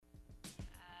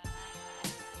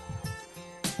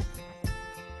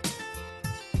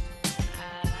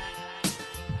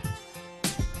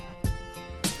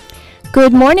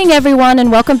Good morning, everyone,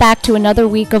 and welcome back to another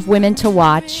week of Women to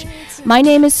Watch. My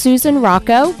name is Susan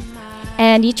Rocco,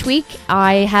 and each week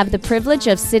I have the privilege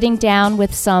of sitting down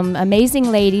with some amazing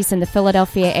ladies in the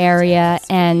Philadelphia area,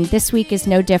 and this week is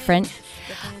no different.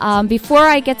 Before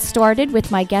I get started with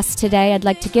my guest today, I'd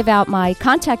like to give out my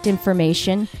contact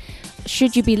information.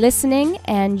 Should you be listening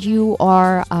and you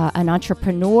are an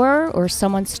entrepreneur or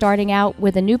someone starting out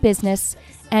with a new business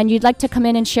and you'd like to come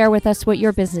in and share with us what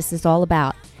your business is all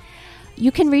about, you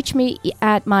can reach me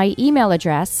at my email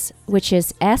address, which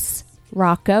is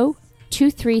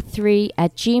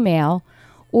srocco233@gmail.com,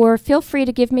 or feel free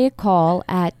to give me a call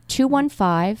at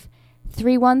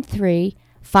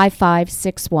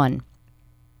 215-313-5561.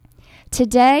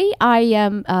 Today, I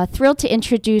am thrilled to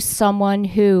introduce someone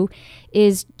who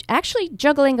is actually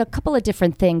juggling a couple of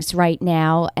different things right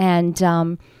now,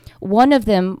 and one of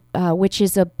them, which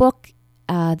is a book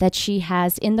that she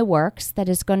has in the works that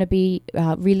is going to be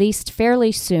released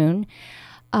fairly soon.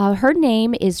 Her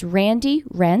name is Randi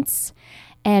Rentz,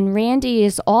 and Randi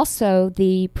is also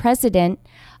the president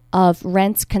of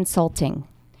Rentz Consulting.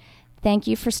 Thank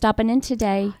you for stopping in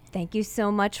today. Thank you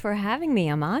so much for having me.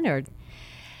 I'm honored.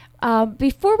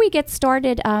 Before we get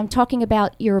started talking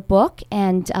about your book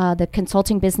and the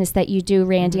consulting business that you do,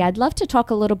 Randi, I'd love to talk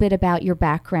a little bit about your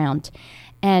background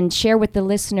and share with the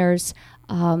listeners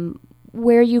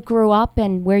where you grew up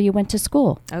and where you went to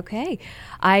school. Okay.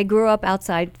 I grew up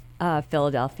outside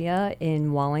Philadelphia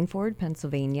in Wallingford,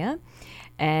 Pennsylvania,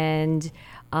 and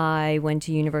I went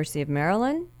to University of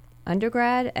Maryland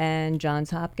undergrad and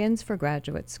Johns Hopkins for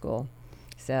graduate school.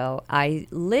 So I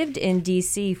lived in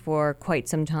D.C. for quite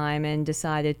some time and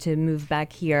decided to move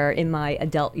back here in my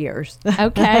adult years.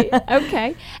 Okay.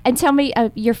 And tell me,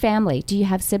 your family, do you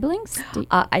have siblings?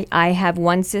 I have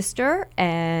one sister,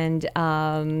 and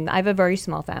I have a very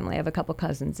small family. I have a couple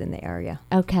cousins in the area.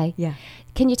 Okay. Yeah.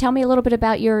 Can you tell me a little bit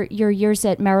about your years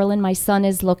at Maryland? My son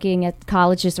is looking at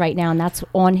colleges right now, and that's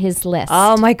on his list.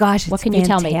 Oh, my gosh. What can you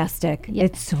tell me? Fantastic. Yeah.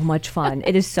 It's so much fun.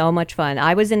 It is so much fun.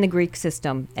 I was in the Greek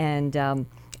system, and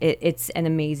it's an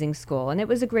amazing school, and it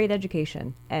was a great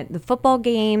education. And the football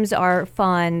games are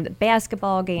fun, the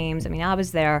basketball games. I mean, I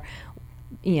was there,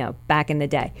 back in the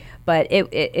day. But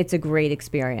it's a great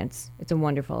experience. It's a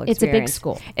wonderful experience. It's a big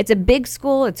school. It's a big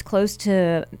school. It's close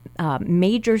to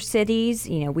major cities.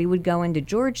 We would go into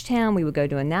Georgetown. We would go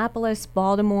to Annapolis,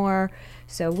 Baltimore.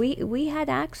 So we had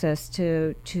access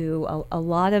to a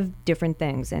lot of different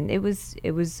things, and it was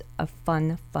a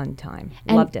fun time.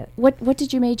 And loved it. What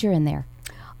did you major in there?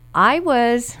 I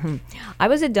was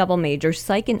a double major,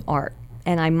 psych and art,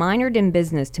 and I minored in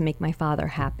business to make my father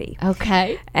happy.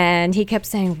 Okay. And he kept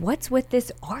saying, "What's with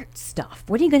this art stuff?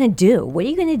 What are you going to do? What are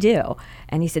you going to do?"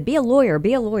 And he said, "Be a lawyer,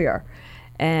 be a lawyer."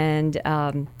 And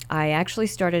I actually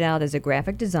started out as a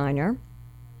graphic designer.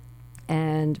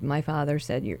 And my father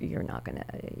said, "You're not going to,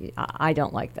 I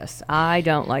don't like this. I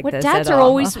don't like this at all." Dads are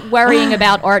always worrying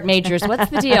about art majors. What's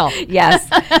the deal? Yes.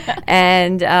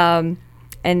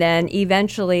 And then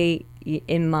eventually,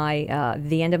 in my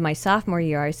the end of my sophomore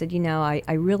year, I said,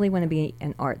 I really want to be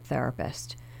an art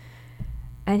therapist.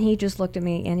 And he just looked at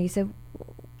me and he said,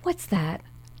 "What's that?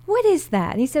 What is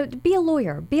that?" And he said, "Be a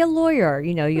lawyer. Be a lawyer.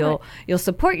 You'll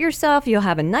support yourself. You'll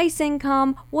have a nice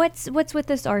income. What's with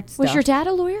this art stuff?" Was your dad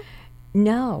a lawyer?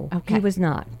 No, Okay. He was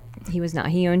not.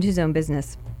 He owned his own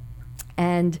business.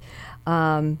 And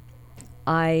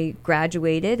I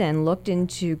graduated and looked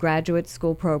into graduate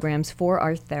school programs for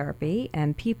art therapy,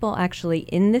 and people actually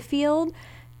in the field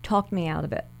talked me out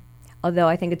of it. Although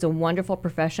I think it's a wonderful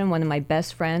profession. One of my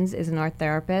best friends is an art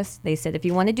therapist. They said, if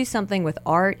you want to do something with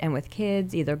art and with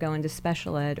kids, either go into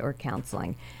special ed or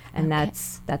counseling. And Okay.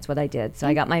 that's what I did. So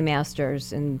I got my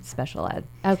master's in special ed.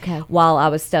 Okay. While I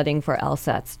was studying for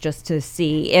LSATs, just to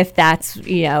see if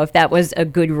if that was a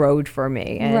good road for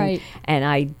me. And, Right. And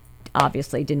I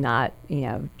obviously did not,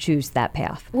 choose that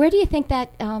path. Where do you think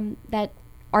that that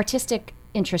artistic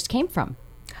interest came from?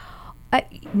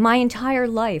 My entire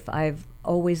life, I've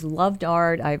always loved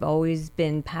art. I've always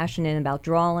been passionate about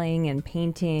drawing and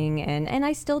painting, and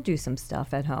I still do some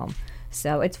stuff at home.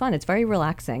 So it's fun. It's very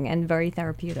relaxing and very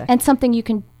therapeutic. And something you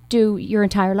can do your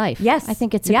entire life. Yes. I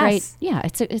think it's a Yes.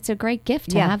 it's a great gift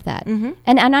to Yeah. have that. Mhm.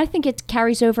 And I think it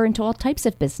carries over into all types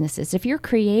of businesses. If you're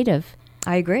creative,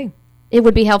 I agree. it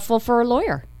would be helpful for a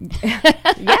lawyer.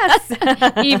 Yes.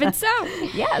 Even so.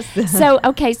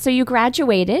 Yes. So you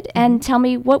graduated, and tell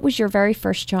me, what was your very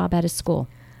first job out of school?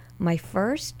 My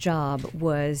first job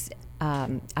was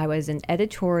I was an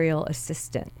editorial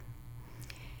assistant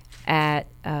at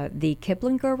the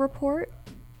Kiplinger Report.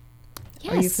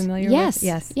 Yes. Are you familiar yes. with?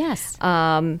 Yes. Yes.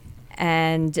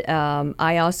 And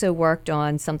I also worked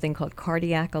on something called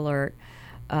Cardiac Alert,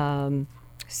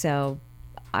 So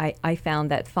I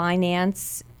found that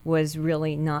finance was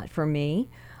really not for me.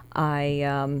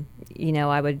 I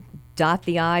would dot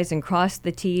the I's and cross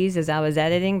the T's as I was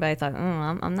editing, but I thought,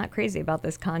 I'm not crazy about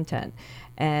this content.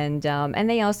 And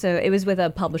they also, it was with a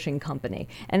publishing company,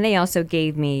 and they also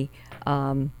gave me,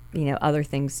 other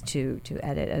things to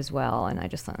edit as well. And I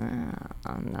just thought,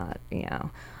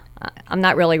 I'm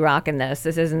not really rocking this.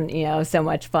 This isn't, so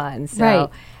much fun. So, right.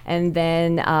 And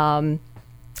then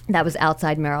that was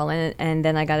outside Maryland. And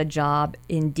then I got a job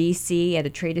in D.C. at a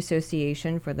trade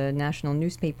association for the National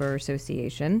Newspaper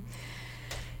Association.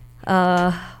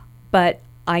 But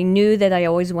I knew that I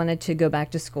always wanted to go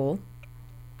back to school.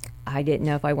 I didn't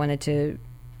know if I wanted to,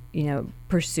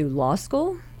 pursue law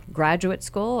school, graduate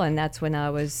school, and that's when I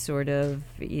was sort of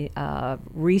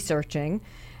researching,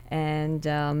 and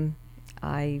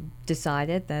I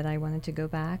decided that I wanted to go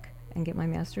back and get my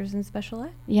master's in special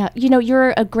ed. Yeah,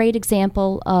 you're a great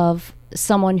example of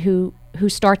someone who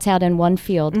starts out in one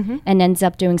field and ends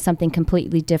up doing something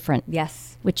completely different.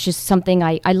 Yes. Which is something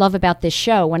I love about this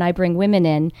show. When I bring women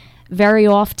in, very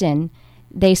often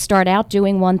they start out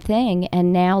doing one thing,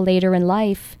 and now later in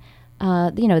life,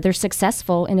 they're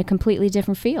successful in a completely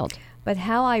different field. But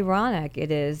how ironic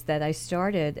it is that I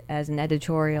started as an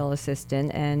editorial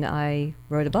assistant and I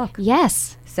wrote a book.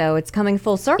 Yes. So it's coming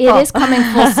full circle. It is coming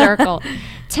full circle.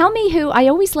 Tell me I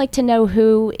always like to know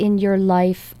who in your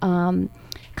life kind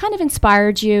of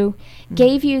inspired you,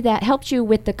 gave you that, helped you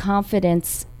with the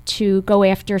confidence to go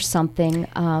after something.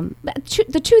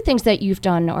 The two things that you've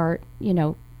done are,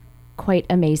 quite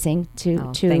amazing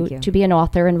to be an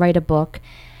author and write a book,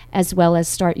 as well as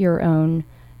start your own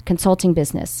consulting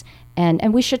business.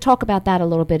 And we should talk about that a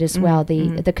little bit as well,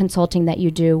 the consulting that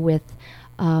you do with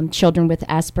children with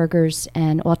Asperger's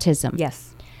and autism.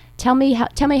 Yes. Tell me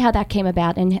how that came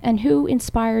about, and who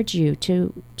inspired you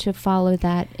to follow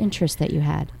that interest that you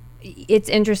had. It's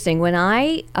interesting. When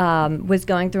I was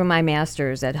going through my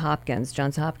master's at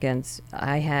Johns Hopkins,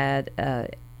 I had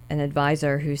an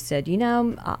advisor who said,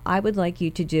 I would like you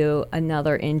to do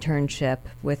another internship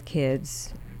with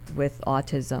kids with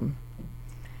autism.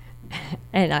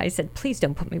 And I said, please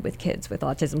don't put me with kids with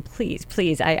autism.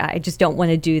 Please. I just don't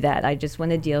want to do that. I just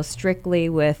want to deal strictly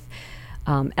with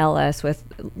LS, with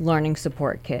learning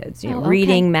support kids,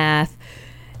 reading, math.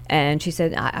 And she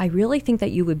said, I really think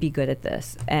that you would be good at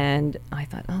this. And I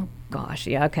thought, oh, gosh,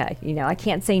 yeah, okay. I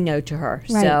can't say no to her.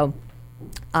 Right. So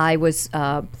I was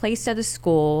placed at a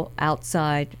school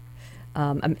outside,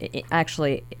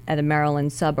 actually at a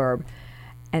Maryland suburb,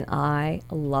 and I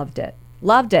loved it.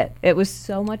 Loved it. It was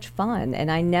so much fun, and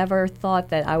I never thought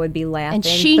that I would be laughing. And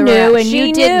she knew, and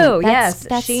you didn't. Yes,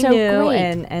 she so knew,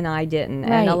 great. and I didn't.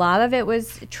 Right. And a lot of it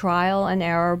was trial and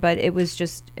error, but it was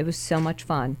so much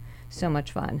fun, so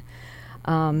much fun.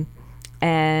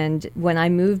 And when I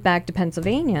moved back to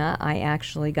Pennsylvania, I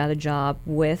actually got a job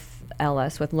with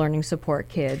LS, with learning support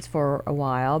kids, for a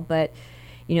while. But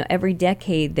every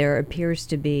decade there appears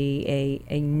to be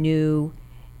a new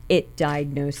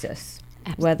diagnosis.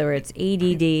 Absolutely. Whether it's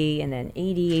ADD and then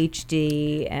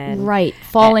ADHD and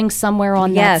falling somewhere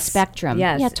on that spectrum.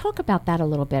 Yes. Yeah, talk about that a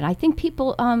little bit. I think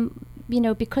people,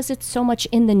 because it's so much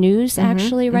in the news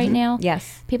actually right now.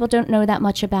 Yes, people don't know that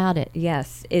much about it.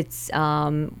 Yes, it's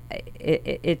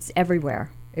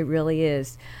everywhere. It really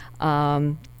is,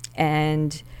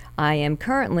 and I am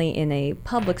currently in a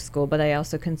public school, but I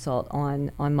also consult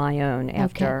on my own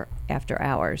after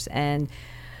hours. And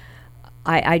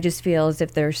I just feel as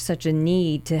if there's such a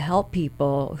need to help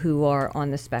people who are on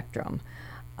the spectrum.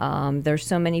 There's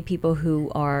so many people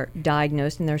who are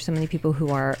diagnosed, and there's so many people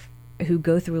who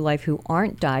go through life who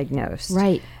aren't diagnosed.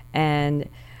 Right. And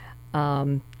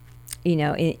in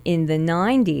the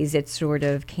 90s, it sort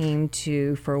of came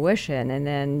to fruition, and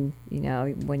then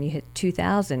when you hit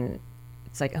 2000.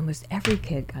 It's like almost every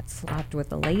kid got slapped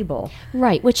with a label.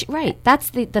 Right, that's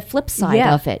the flip side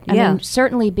of it. I mean,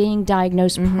 certainly being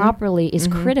diagnosed properly is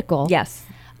critical. Yes.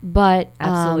 But,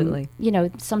 absolutely.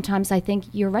 Sometimes I think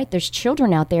you're right. There's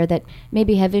children out there that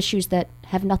maybe have issues that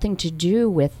have nothing to do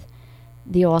with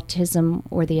the autism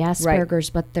or the Asperger's,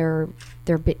 but they're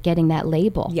getting that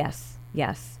label. Yes.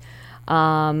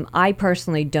 I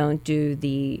personally don't do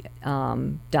the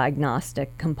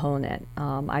diagnostic component.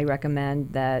 I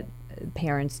recommend that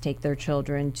parents take their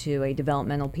children to a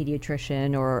developmental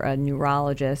pediatrician or a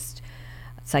neurologist,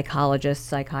 psychologist,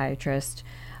 psychiatrist.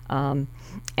 And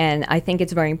I think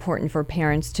it's very important for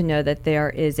parents to know that there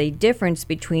is a difference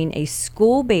between a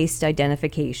school-based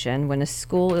identification when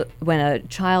a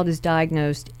child is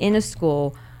diagnosed in a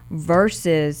school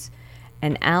versus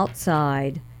an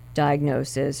outside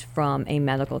diagnosis from a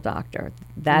medical doctor.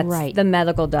 That's Right. the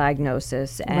medical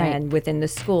diagnosis, and within the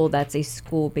school, that's a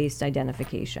school-based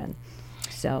identification.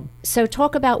 So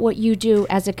talk about what you do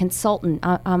as a consultant.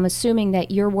 I'm assuming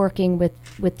that you're working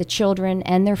with the children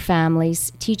and their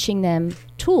families, teaching them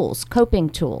tools, coping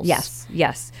tools.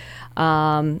 Yes.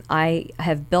 I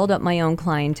have built up my own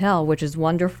clientele, which is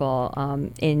wonderful,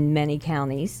 in many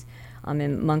counties. I'm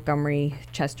in Montgomery,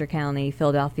 Chester County,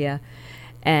 Philadelphia.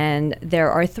 And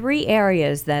there are 3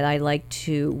 areas that I like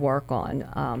to work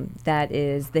on. That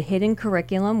is the hidden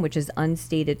curriculum, which is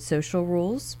unstated social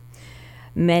rules.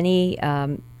 Many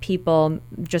people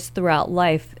just throughout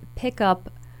life pick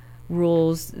up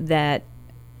rules that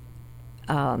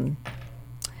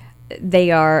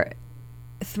they are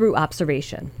through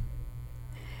observation.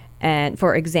 And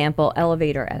for example,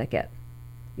 elevator etiquette.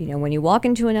 You know, when you walk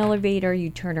into an elevator, you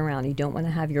turn around. You don't want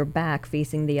to have your back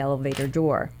facing the elevator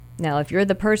door. Now, if you're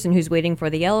the person who's waiting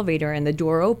for the elevator and the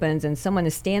door opens and someone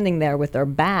is standing there with their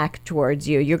back towards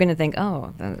you, you're going to think,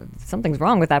 "Oh, something's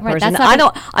wrong with that person. I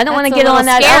don't want to get on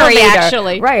that elevator."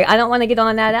 Actually. Right, I don't want to get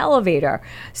on that elevator.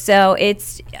 So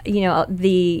it's, you know,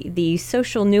 the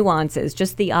social nuances,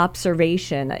 just the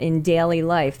observation in daily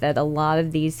life that a lot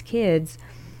of these kids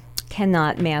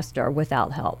cannot master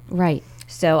without help. Right.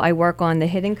 So I work on the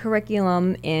hidden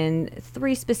curriculum in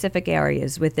 3 specific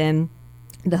areas within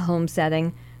the home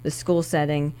setting, the school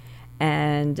setting,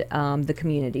 and the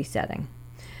community setting.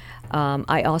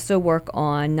 I also work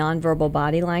on nonverbal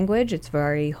body language. It's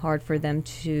very hard for them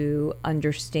to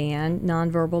understand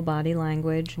nonverbal body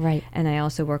language. Right. And I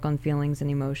also work on feelings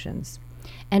and emotions.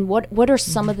 And what are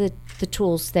some of the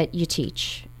tools that you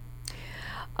teach?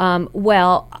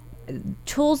 Well,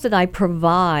 tools that I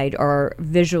provide are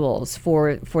visuals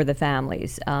for the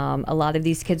families. A lot of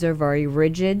these kids are very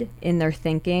rigid in their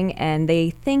thinking, and they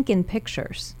think in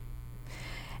pictures.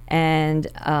 And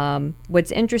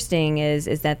what's interesting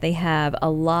is that they have a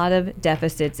lot of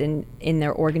deficits in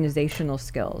their organizational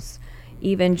skills.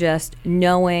 Even just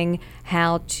knowing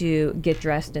how to get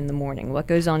dressed in the morning. What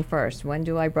goes on first? When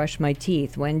do I brush my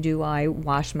teeth? When do I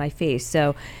wash my face?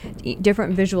 So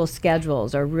different visual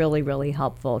schedules are really, really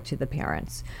helpful to the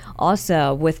parents.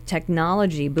 Also, with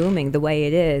technology booming the way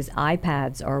it is,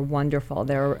 iPads are wonderful.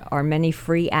 There are many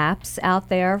free apps out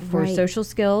there for social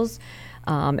skills,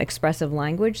 expressive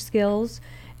language skills,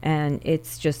 and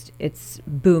it's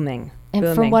booming.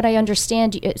 And from what I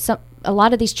understand, a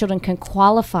lot of these children can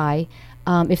qualify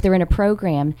if they're in a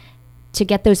program to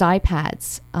get those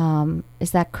iPads.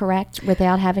 Is that correct?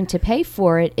 Without having to pay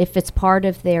for it if it's part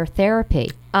of their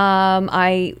therapy?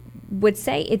 I would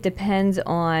say it depends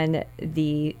on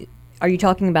are you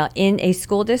talking about in a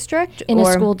school district? In a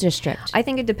school district. I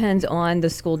think it depends on the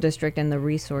school district and the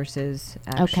resources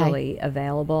actually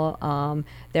available.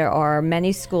 There are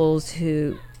many schools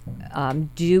who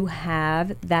do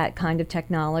have that kind of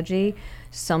technology.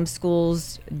 Some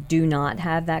schools do not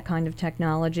have that kind of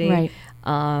technology. Right.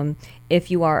 If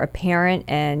you are a parent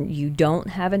and you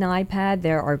don't have an iPad,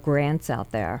 there are grants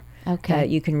out there that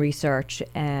you can research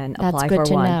and apply for one. That's good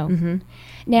to know. Mm-hmm.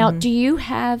 Now, do you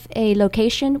have a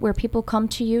location where people come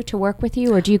to you to work with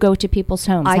you, or do you go to people's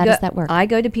homes? How does that work? I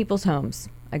go to people's homes.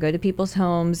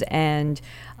 And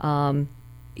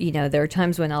you know, there are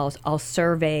times when I'll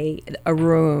survey a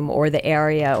room or the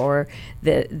area or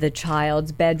the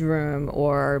child's bedroom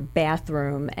or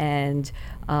bathroom, and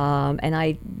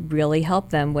I really help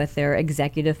them with their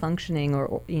executive functioning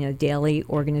or daily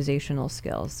organizational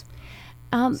skills.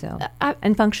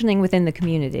 And functioning within the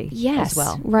community as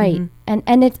well. Right. Mm-hmm.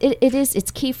 And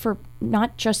it's key for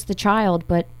not just the child,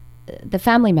 but the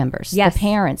family members, the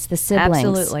parents, the siblings.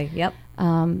 Absolutely. Yep.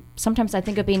 Sometimes I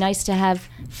think it'd be nice to have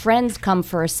friends come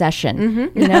for a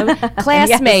session,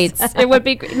 classmates. Yes. It would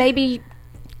be maybe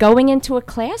going into a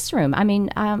classroom. I mean,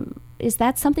 is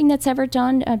that something that's ever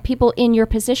done? People in your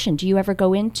position, do you ever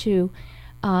go into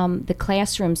the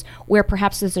classrooms where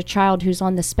perhaps there's a child who's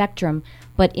on the spectrum,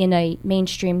 but in a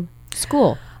mainstream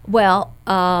school? Well,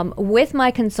 with my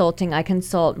consulting, I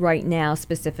consult right now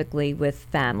specifically with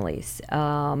families.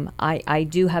 I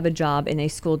do have a job in a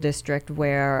school district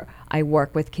where I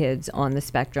work with kids on the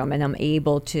spectrum, and I'm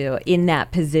able to, in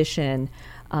that position,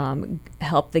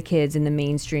 help the kids in the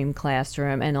mainstream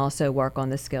classroom and also work on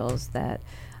the skills that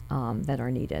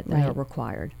are needed, that are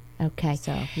required. Okay.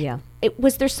 So, yeah.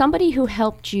 Was there somebody who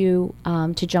helped you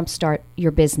to jumpstart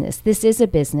your business? This is a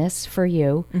business for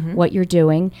you, what you're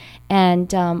doing.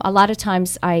 And a lot of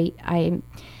times I'm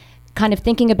kind of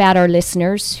thinking about our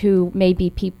listeners who may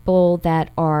be people that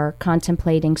are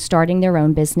contemplating starting their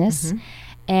own business.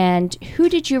 And who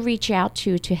did you reach out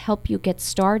to help you get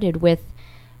started with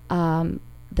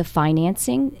the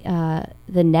financing,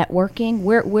 the networking?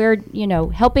 We're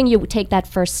helping you take that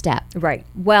first step. Right.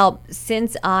 Well,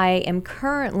 since I am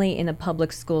currently in a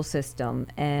public school system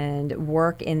and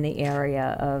work in the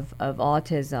area of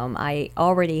autism, I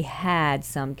already had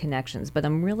some connections, but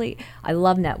I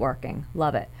love networking,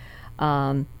 love it.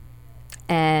 And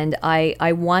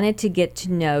I wanted to get to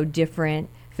know different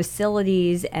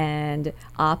facilities and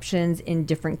options in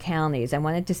different counties. I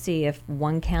wanted to see if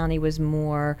one county was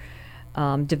more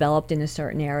developed in a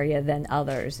certain area than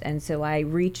others. And so I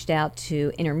reached out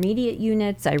to intermediate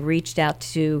units. I reached out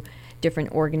to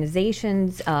different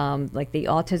organizations like the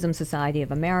Autism Society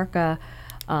of America,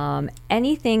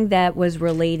 anything that was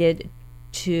related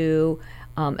to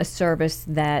a service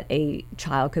that a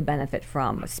child could benefit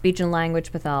from. Speech and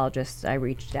language pathologists I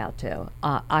reached out to,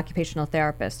 occupational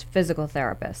therapists, physical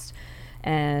therapists,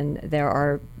 and there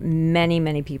are many,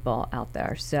 many people out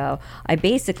there. So I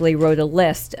basically wrote a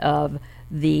list of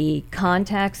the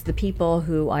contacts, the people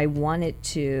who I wanted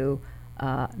to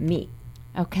meet.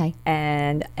 Okay.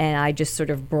 And I just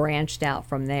sort of branched out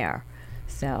from there.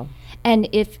 So. And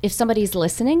if somebody's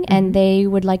listening and they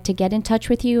would like to get in touch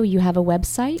with you, you have a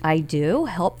website? I do,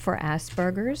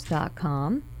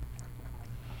 helpforaspergers.com.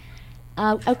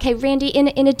 Okay, Randi,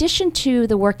 in addition to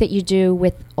the work that you do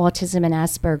with autism and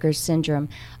Asperger's syndrome,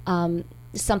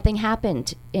 something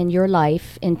happened in your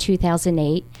life in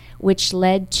 2008 which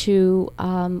led to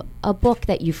a book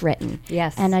that you've written.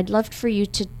 Yes. And I'd love for you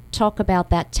to talk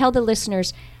about that. Tell the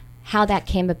listeners how that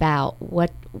came about,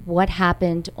 what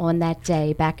happened on that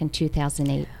day back in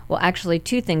 2008. Well, actually,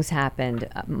 two things happened.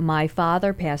 My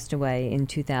father passed away in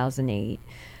 2008.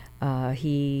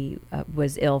 He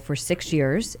was ill for 6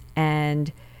 years,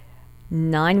 and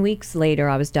 9 weeks later,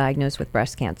 I was diagnosed with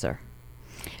breast cancer.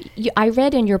 I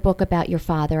read in your book about your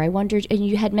father. I wondered, and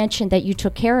you had mentioned that you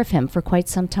took care of him for quite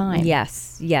some time.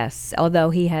 Yes. Although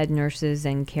he had nurses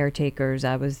and caretakers,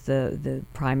 I was the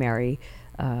primary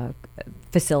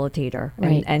facilitator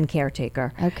and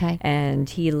caretaker. Okay. And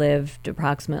he lived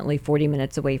approximately 40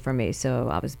 minutes away from me, so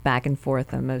I was back and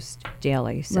forth almost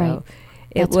daily. So right.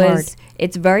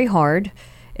 It's very hard.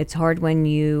 It's hard when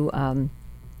you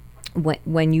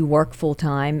when you work full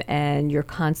time and you're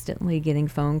constantly getting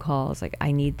phone calls like,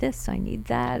 I need this, I need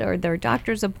that, or there are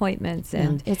doctor's appointments,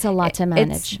 and it's a lot to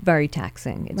manage. It's very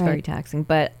taxing. It's very taxing.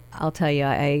 But I'll tell you,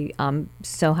 I'm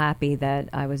so happy that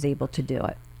I was able to do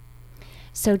it.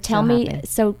 So tell me,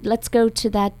 so let's go to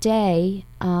that day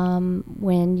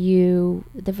when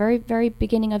the very, very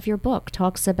beginning of your book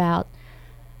talks about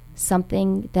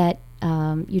something that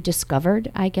you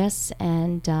discovered, I guess,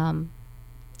 and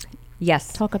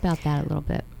yes, talk about that a little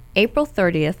bit. April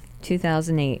 30th,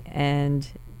 2008, and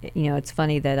it's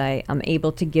funny that I'm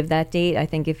able to give that date. I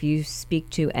think if you speak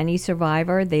to any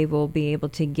survivor, they will be able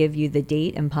to give you the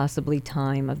date and possibly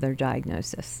time of their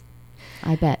diagnosis.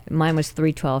 I bet. Mine was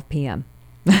 3:12 p.m.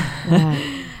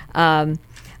 Wow.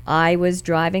 I was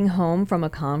driving home from a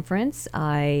conference.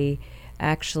 I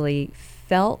actually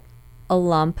felt a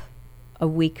lump a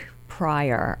week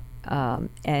prior,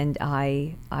 and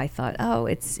I thought, oh,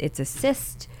 it's a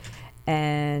cyst.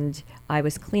 And I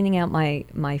was cleaning out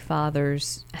my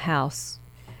father's house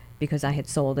because I had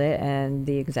sold it, and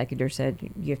the executor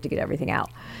said, you have to get everything out.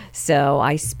 So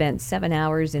I spent 7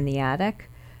 hours in the attic,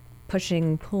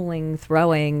 pushing, pulling,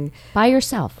 throwing. By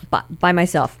yourself? By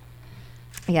myself.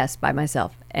 Yes, by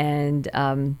myself. And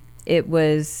it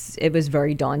was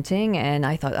very daunting, and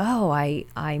I thought, oh,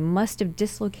 I must have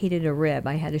dislocated a rib.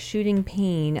 I had a shooting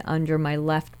pain under my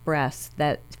left breast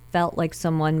that felt like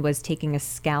someone was taking a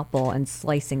scalpel and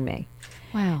slicing me.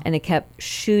 Wow. And it kept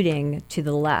shooting to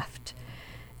the left.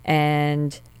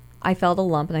 And I felt a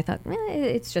lump, and I thought,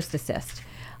 it's just a cyst.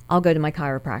 I'll go to my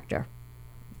chiropractor.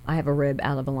 I have a rib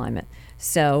out of alignment.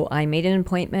 So I made an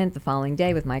appointment the following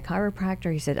day with my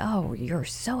chiropractor. He said, oh, you're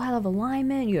so out of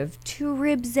alignment. You have 2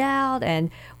 ribs out.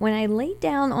 And when I laid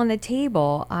down on the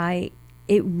table,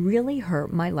 it really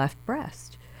hurt my left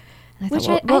breast. Which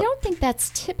I don't think that's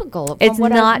typical. It's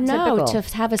not typical to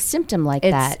have a symptom like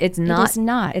that. It's not. It is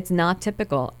not. It's not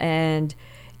typical. And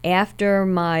after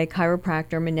my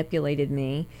chiropractor manipulated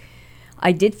me,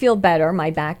 I did feel better.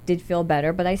 My back did feel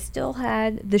better, but I still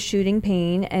had the shooting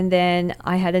pain. And then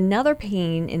I had another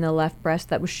pain in the left breast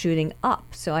that was shooting up.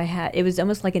 So it was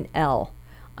almost like an L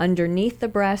underneath the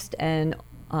breast and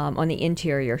on the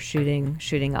interior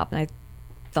shooting up. And I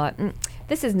thought,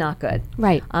 this is not good.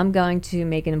 Right. I'm going to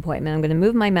make an appointment. I'm going to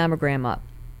move my mammogram up.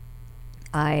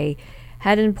 I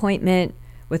had an appointment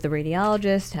with the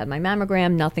radiologist, had my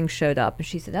mammogram, nothing showed up. And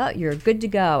she said, oh, you're good to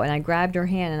go. And I grabbed her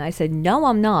hand and I said, no,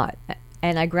 I'm not.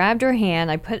 And I grabbed her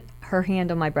hand, I put her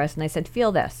hand on my breast and I said,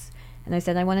 feel this. And I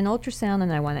said, I want an ultrasound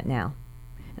and I want it now.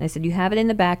 And I said, you have it in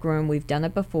the back room. We've done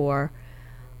it before.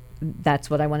 That's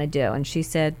what I want to do. And she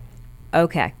said,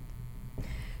 okay.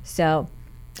 So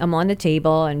I'm on the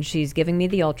table and she's giving me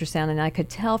the ultrasound, and I could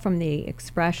tell from the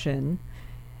expression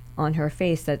on her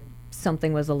face that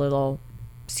something was a little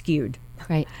skewed.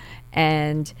 Right.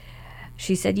 And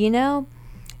she said,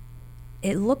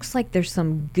 it looks like there's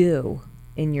some goo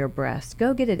in your breast.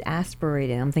 Go get it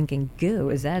aspirated. I'm thinking, goo,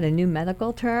 is that a new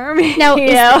medical term? No,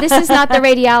 this is not the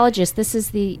radiologist. This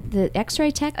is the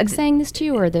X-ray tech saying this to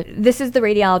you, or the. This is the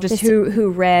radiologist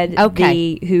who read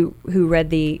who read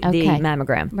the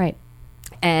mammogram. Right.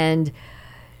 And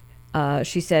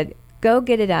she said, go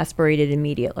get it aspirated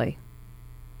immediately.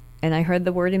 And I heard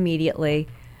the word immediately.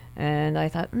 And I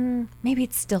thought, maybe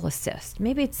it's still a cyst.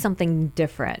 Maybe it's something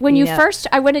different. When you talk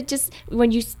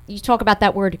about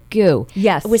that word goo.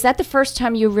 Yes. Was that the first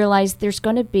time you realized there's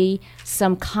going to be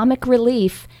some comic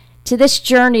relief to this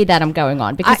journey that I'm going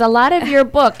on? Because a lot of your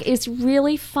book is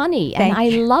really funny, and I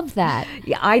love that.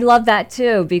 Yeah, I love that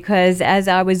too, because as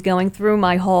I was going through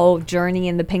my whole journey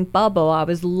in the pink bubble, I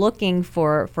was looking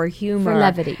for humor. For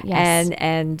levity, yes.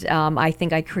 And I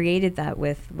think I created that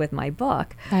with my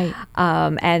book. Right.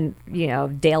 And,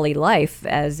 daily life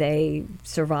as a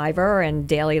survivor and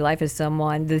daily life as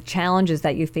someone, the challenges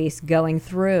that you face going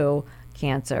through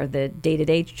cancer, the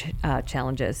day-to-day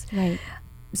challenges. Right.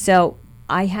 So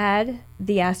I had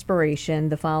the aspiration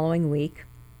the following week,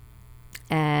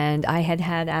 and I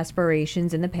had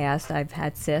aspirations in the past. I've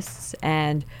had cysts,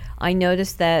 and I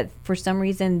noticed that for some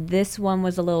reason this one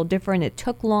was a little different. It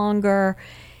took longer.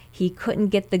 He couldn't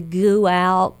get the goo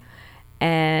out,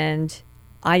 and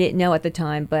I didn't know at the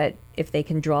time, but if they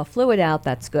can draw fluid out,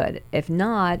 that's good. If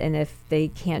not, and if they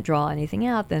can't draw anything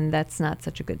out, then that's not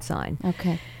such a good sign.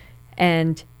 Okay.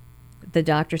 And the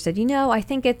doctor said, I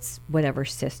think it's whatever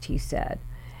cyst he said.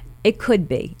 It could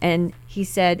be. And he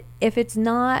said, if it's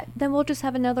not, then we'll just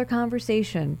have another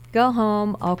conversation. Go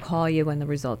home. I'll call you when the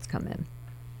results come in.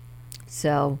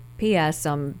 So, P.S.,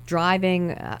 I'm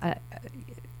driving on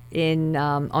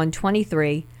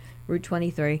Route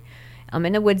 23. I'm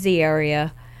in a woodsy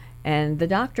area, and the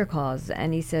doctor calls,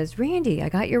 and he says, Randi, I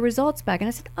got your results back. And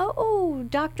I said, oh,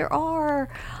 Dr. R,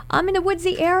 I'm in a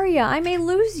woodsy area. I may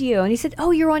lose you. And he said,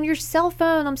 oh, you're on your cell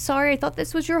phone. I'm sorry. I thought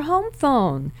this was your home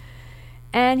phone.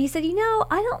 And he said,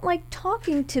 I don't like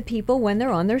talking to people when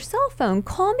they're on their cell phone.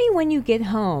 Call me when you get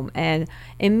home. And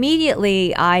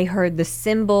immediately I heard the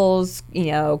cymbals,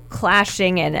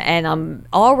 clashing, and I'm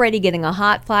already getting a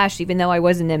hot flash, even though I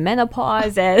wasn't in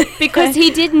menopause. And because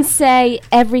he didn't say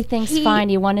everything's fine.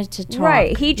 He wanted to talk.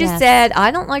 Right. He just said,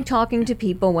 I don't like talking to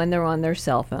people when they're on their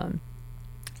cell phone.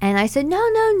 And I said,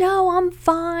 no, I'm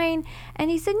fine. And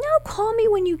he said, no, call me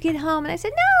when you get home. And I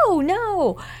said,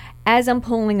 no. As I'm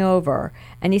pulling over,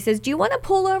 and he says, do you want to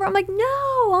pull over? I'm like,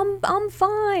 no, I'm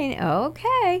fine.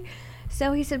 Okay.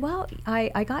 So he said, well,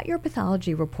 I got your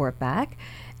pathology report back,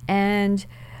 and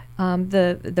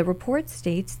the report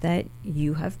states that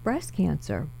you have breast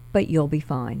cancer, but you'll be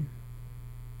fine.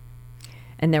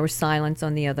 And there was silence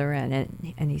on the other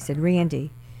end, and he said, Randi,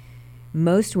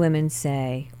 most women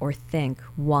say or think,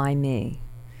 why me?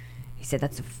 He said,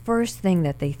 that's the first thing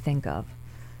that they think of.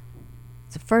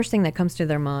 It's the first thing that comes to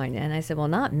their mind. And I said, well,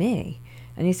 not me.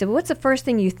 And he said, well, what's the first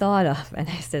thing you thought of? And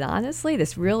I said, honestly,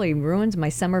 this really ruins my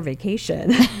summer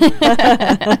vacation.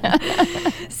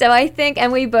 So I think,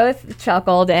 and we both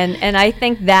chuckled, and I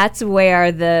think that's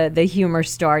where the humor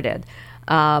started.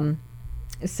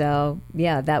 So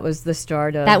yeah, that was the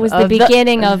start of. That was the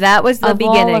beginning of. That was the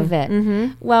beginning all of it.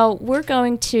 Mm-hmm. Well, we're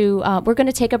going to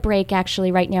take a break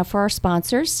actually right now for our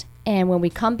sponsors, and when we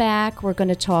come back, we're going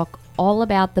to talk all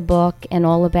about the book and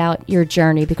all about your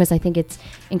journey, because I think it's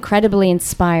incredibly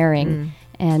inspiring,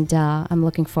 and I'm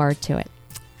looking forward to it.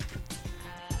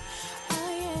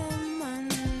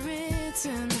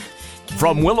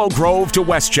 From Willow Grove to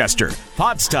Westchester,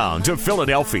 Pottstown to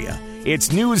Philadelphia,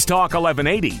 it's News Talk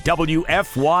 1180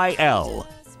 WFYL.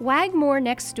 Wagmore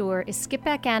Next Door is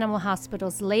Skipback Animal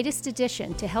Hospital's latest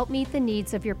addition to help meet the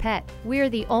needs of your pet. We are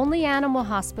the only animal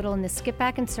hospital in the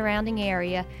Skipback and surrounding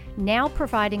area now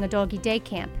providing a doggy day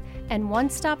camp and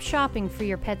one-stop shopping for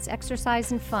your pet's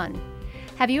exercise and fun.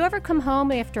 Have you ever come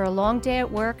home after a long day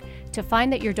at work to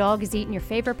find that your dog has eaten your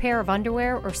favorite pair of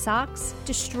underwear or socks,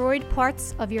 destroyed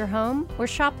parts of your home, or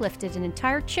shoplifted an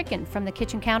entire chicken from the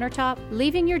kitchen countertop?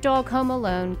 Leaving your dog home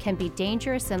alone can be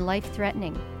dangerous and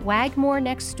life-threatening. Wagmore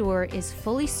Next Door is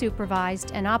fully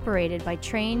supervised and operated by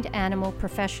trained animal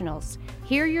professionals.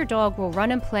 Here your dog will run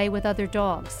and play with other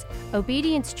dogs.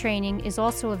 Obedience training is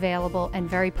also available and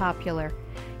very popular.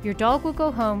 Your dog will go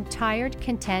home tired,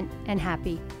 content, and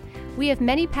happy. We have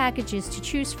many packages to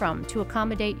choose from to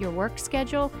accommodate your work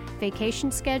schedule,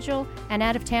 vacation schedule, and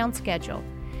out-of-town schedule.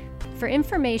 For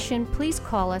information, please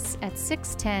call us at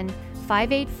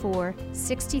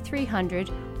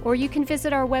 610-584-6300, or you can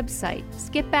visit our website,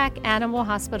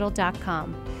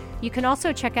 skipbackanimalhospital.com. You can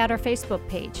also check out our Facebook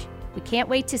page. We can't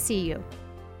wait to see you.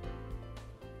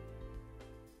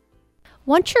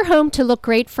 Want your home to look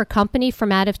great for company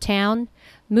from out of town?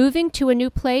 Moving to a new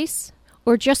place?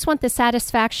 Or just want the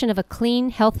satisfaction of a clean,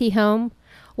 healthy home?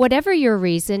 Whatever your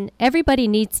reason, everybody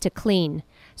needs to clean.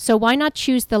 So why not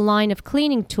choose the line of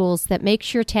cleaning tools that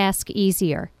makes your task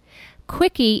easier?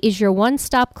 Quickie is your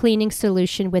one-stop cleaning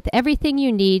solution with everything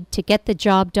you need to get the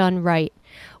job done right.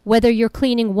 Whether you're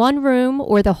cleaning one room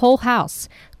or the whole house,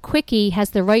 Quickie has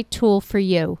the right tool for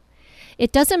you.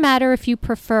 It doesn't matter if you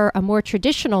prefer a more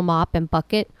traditional mop and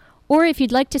bucket or if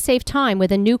you'd like to save time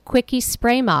with a new Quickie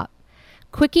spray mop.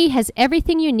 Quickie has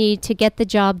everything you need to get the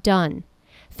job done.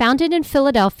 Founded in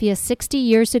Philadelphia 60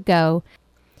 years ago,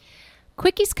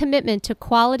 Quickie's commitment to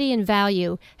quality and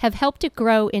value have helped it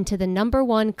grow into the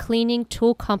 #1 cleaning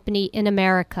tool company in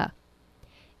America.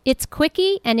 It's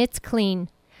Quickie and it's clean.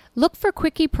 Look for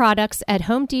Quickie products at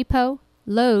Home Depot,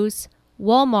 Lowe's,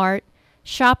 Walmart,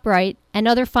 ShopRite, and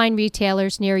other fine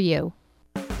retailers near you.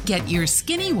 Get your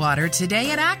skinny water today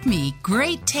at Acme.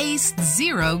 Great taste,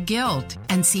 zero guilt.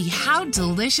 And see how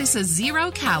delicious a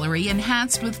zero-calorie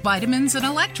enhanced with vitamins and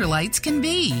electrolytes can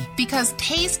be. Because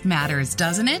taste matters,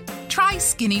 doesn't it? Try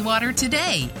skinny water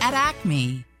today at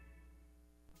Acme.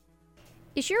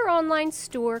 Is your online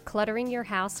store cluttering your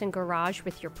house and garage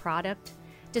with your product?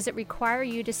 Does it require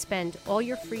you to spend all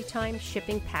your free time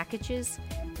shipping packages,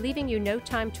 leaving you no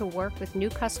time to work with new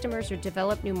customers or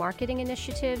develop new marketing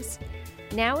initiatives?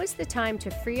 Now is the time to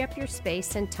free up your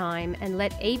space and time and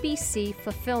let ABC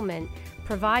Fulfillment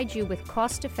provide you with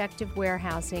cost-effective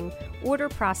warehousing, order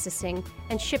processing,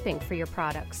 and shipping for your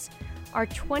products. Our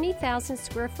 20,000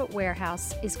 square foot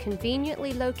warehouse is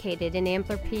conveniently located in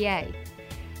Ambler, PA.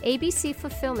 ABC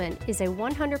Fulfillment is a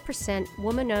 100%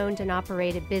 woman-owned and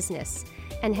operated business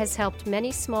and has helped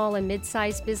many small and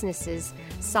mid-sized businesses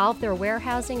solve their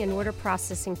warehousing and order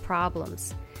processing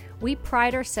problems. We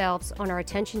pride ourselves on our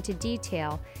attention to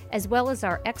detail as well as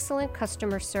our excellent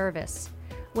customer service.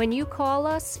 When you call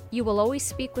us, you will always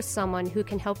speak with someone who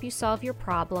can help you solve your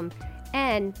problem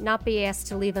and not be asked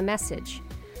to leave a message.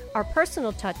 Our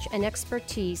personal touch and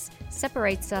expertise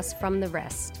separates us from the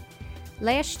rest.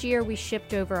 Last year, we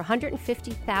shipped over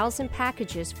 150,000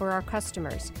 packages for our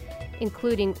customers,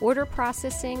 including order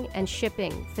processing and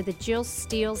shipping for the Jill's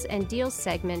Steals and Deals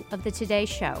segment of the Today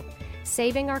Show,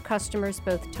 saving our customers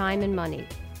both time and money.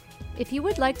 If you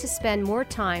would like to spend more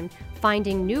time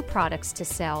finding new products to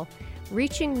sell,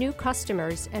 reaching new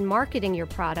customers, and marketing your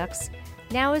products,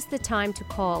 now is the time to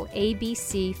call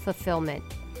ABC Fulfillment.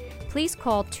 Please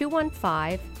call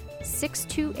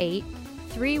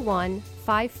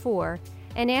 215-628-3154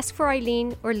 and ask for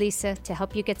Eileen or Lisa to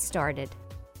help you get started.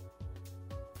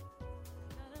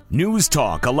 News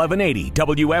Talk 1180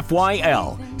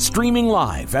 WFYL. Streaming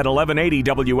live at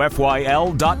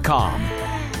 1180WFYL.com.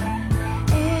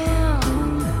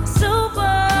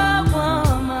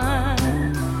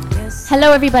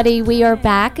 Hello, everybody. We are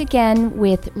back again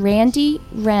with Randi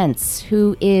Rentz,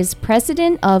 who is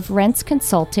president of Rentz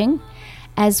Consulting,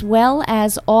 as well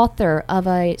as author of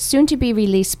a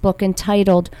soon-to-be-released book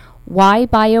entitled Why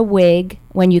Buy a Wig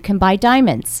When You Can Buy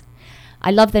Diamonds?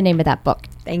 I love the name of that book.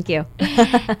 Thank you.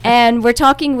 And we're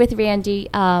talking with Randi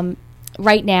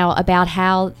right now about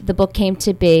how the book came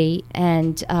to be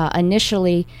and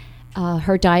initially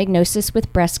her diagnosis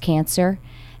with breast cancer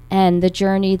and the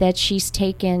journey that she's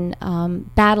taken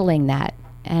battling that.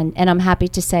 And I'm happy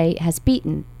to say has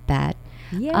beaten that.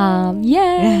 Yay.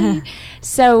 Yay.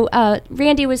 So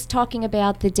Randi was talking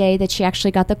about the day that she actually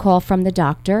got the call from the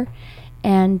doctor.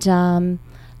 And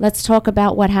let's talk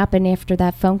about what happened after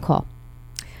that phone call.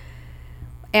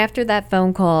 After that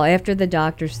phone call, after the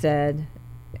doctor said,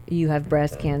 you have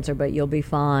breast cancer, but you'll be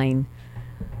fine,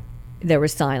 there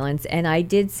was silence. And I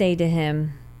did say to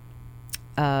him,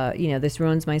 this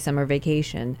ruins my summer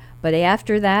vacation. But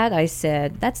after that, I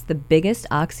said, that's the biggest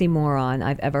oxymoron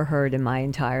I've ever heard in my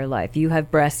entire life. You have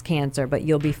breast cancer, but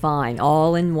you'll be fine,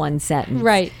 all in one sentence.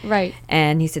 Right, right.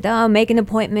 And he said, make an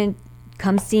appointment.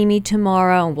 Come see me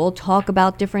tomorrow, and we'll talk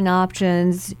about different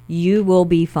options. You will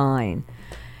be fine.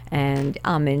 And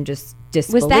I'm in just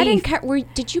disbelief. Was that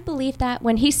did you believe that?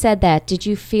 When he said that, did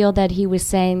you feel that he was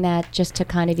saying that just to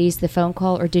kind of ease the phone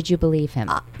call, or did you believe him?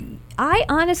 I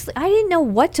honestly, I didn't know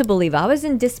what to believe. I was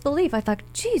in disbelief. I thought,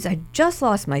 geez, I just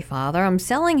lost my father. I'm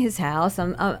selling his house.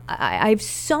 I have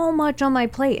so much on my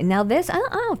plate. And now this, I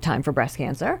don't have time for breast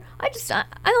cancer. I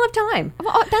don't have time.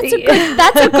 Oh, that's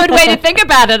a good way to think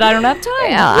about it. I don't have time.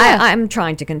 Yeah. I'm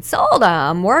trying to consult.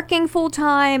 I'm working full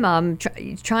time. I'm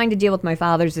trying to deal with my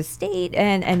father's estate.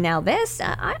 And now this,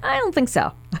 I don't think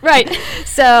so. Right.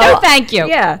 So no, thank you.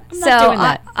 Yeah. I'm not doing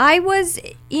that. I was,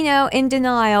 in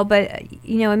denial, but,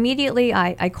 immediately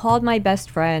I called my best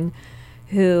friend,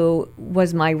 who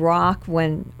was my rock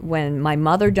when my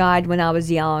mother died when I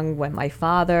was young, when my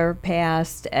father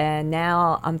passed, and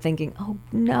now I'm thinking, oh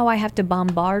no, I have to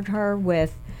bombard her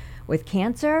with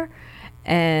cancer,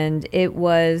 and it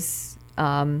was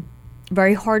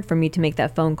very hard for me to make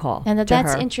that phone call. And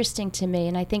that's her. Interesting to me,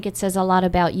 and I think it says a lot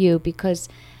about you, because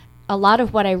a lot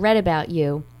of what I read about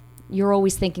you, you're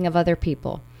always thinking of other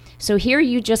people. So here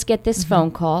you just get this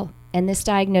phone call and this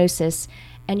diagnosis,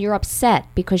 and you're upset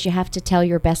because you have to tell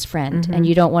your best friend, and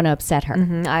you don't want to upset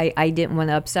her. I didn't want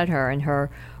to upset her, and her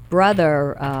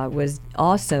brother was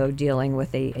also dealing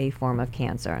with a form of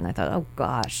cancer, and I thought, oh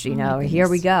gosh, here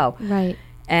we go. Right.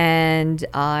 And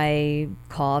I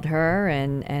called her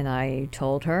and I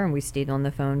told her, and we stayed on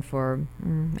the phone for,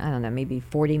 I don't know, maybe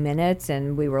 40 minutes,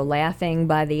 and we were laughing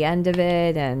by the end of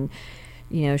it, and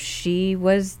she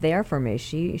was there for me.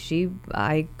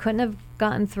 I couldn't have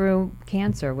gotten through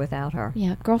cancer without her.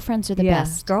 Yeah, girlfriends are the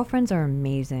best. Girlfriends are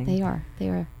amazing. They are.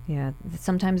 Yeah,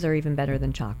 sometimes they're even better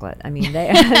than chocolate. I mean,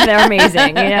 they're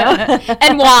amazing,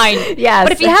 And wine. Yes.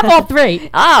 But if you have all three.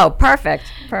 Oh, perfect.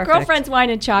 Girlfriends, wine,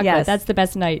 and chocolate. Yes. That's the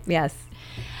best night. Yes.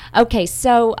 Okay,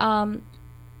 so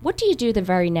what do you do the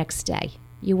very next day?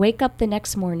 You wake up the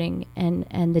next morning,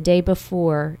 and the day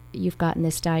before, you've gotten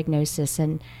this diagnosis,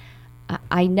 and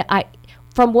I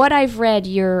from what I've read,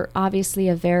 you're obviously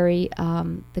a very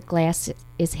the glass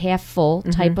is half full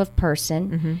type of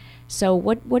person. So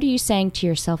what are you saying to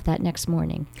yourself that next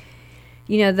morning?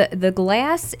 The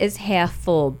glass is half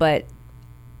full, but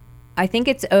I think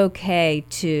it's okay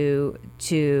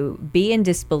to be in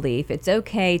disbelief. It's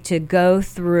okay to go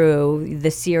through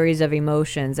the series of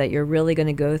emotions that you're really going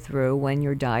to go through when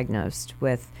you're diagnosed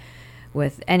with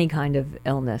any kind of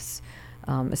illness,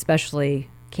 especially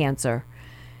cancer.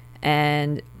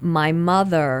 And my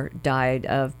mother died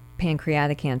of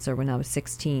pancreatic cancer when I was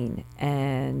 16,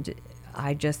 and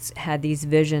I just had these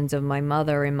visions of my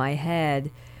mother in my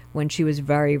head when she was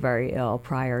very, very ill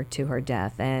prior to her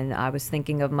death. And I was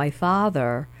thinking of my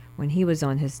father when he was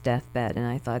on his deathbed, and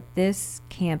I thought, this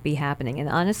can't be happening. And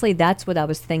honestly, that's what I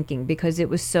was thinking, because it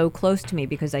was so close to me,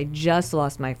 because I just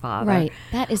lost my father. Right.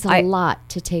 That is a lot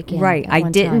to take in. Right. I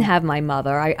didn't time. have my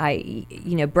mother. I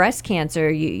breast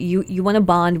cancer, you want to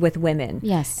bond with women.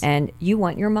 Yes. And you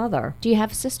want your mother. Do you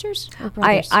have sisters or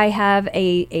brothers? I have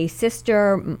a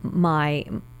sister,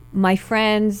 my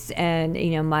friends,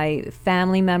 and my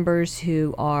family members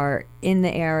who are in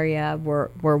the area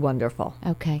were wonderful.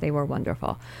 Okay. They were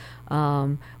wonderful.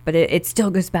 But it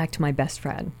still goes back to my best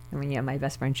friend. My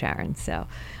best friend Sharon. So,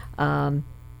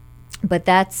 but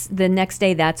that's the next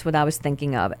day. That's what I was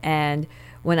thinking of. And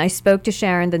when I spoke to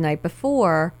Sharon the night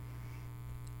before,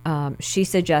 she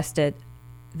suggested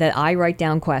that I write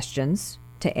down questions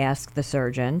to ask the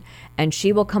surgeon, and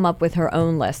she will come up with her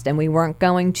own list. And we weren't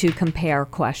going to compare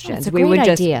questions. That's a great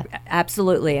idea.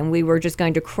 Absolutely. And we were just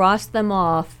going to cross them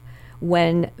off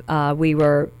when we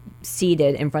were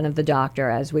seated in front of the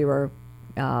doctor as we were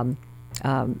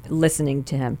listening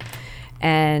to him.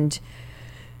 And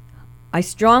I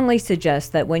strongly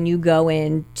suggest that when you go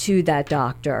in to that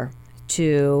doctor,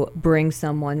 to bring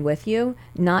someone with you,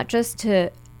 not just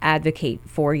to advocate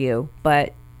for you,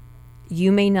 but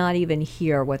you may not even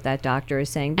hear what that doctor is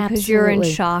saying, because Absolutely. You're in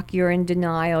shock, you're in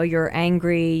denial, you're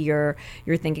angry, you're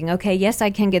thinking, okay, yes, I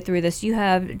can get through this.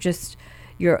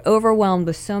 You're overwhelmed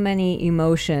with so many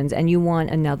emotions, and you want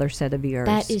another set of ears.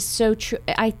 That is so true.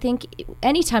 I think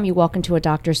anytime you walk into a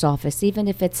doctor's office, even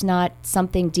if it's not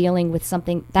something dealing with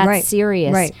something that's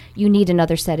serious, you need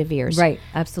another set of ears. Right,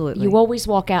 absolutely. You always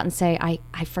walk out and say,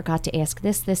 I forgot to ask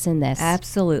this, and this.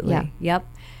 Absolutely. Yeah. Yep.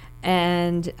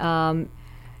 And,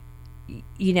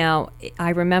 I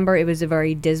remember it was a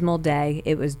very dismal day.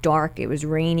 It was dark, it was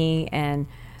rainy, and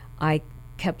I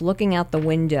kept looking out the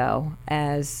window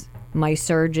as my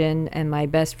surgeon and my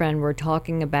best friend were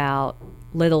talking about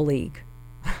Little League.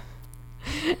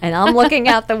 And I'm looking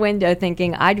out the window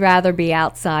thinking, I'd rather be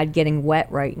outside getting wet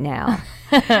right now.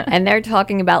 And they're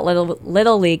talking about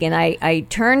Little League, and I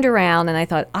turned around and I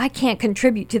thought, I can't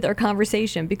contribute to their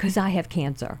conversation because I have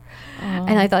cancer.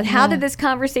 And I thought, how did this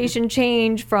conversation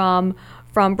change from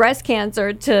from breast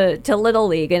cancer to Little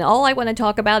League, and all I want to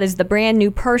talk about is the brand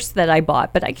new purse that I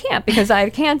bought, but I can't because I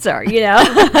have cancer,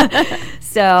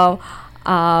 So,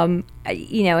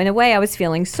 in a way, I was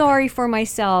feeling sorry for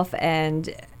myself,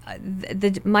 and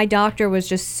my doctor was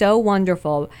just so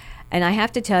wonderful. And I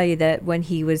have to tell you that when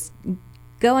he was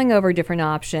going over different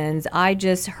options, I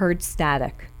just heard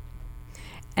static.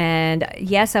 And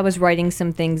yes, I was writing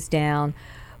some things down,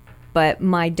 but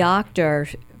my doctor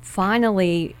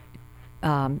finally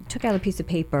took out a piece of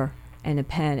paper and a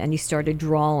pen, and he started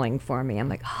drawing for me. I'm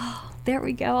like, oh, there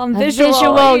we go. I'm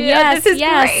visual. Yes, this is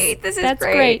great. This is That's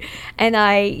great. And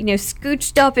I,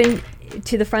 scooched up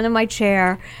to the front of my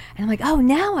chair, and I'm like, oh,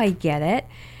 now I get it.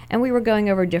 And we were going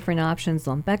over different options,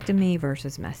 lumpectomy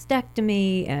versus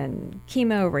mastectomy, and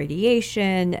chemo,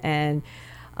 radiation. And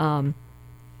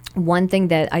one thing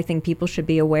that I think people should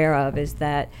be aware of is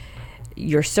that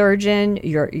your surgeon,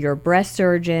 your breast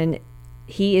surgeon,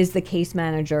 he is the case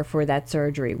manager for that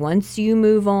surgery. Once you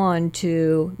move on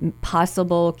to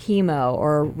possible chemo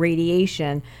or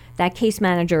radiation, that case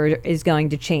manager is going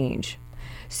to change.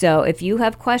 So if you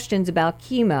have questions about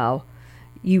chemo,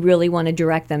 you really want to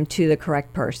direct them to the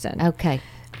correct person. Okay.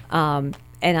 And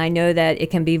I know that it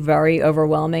can be very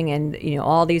overwhelming, and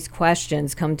all these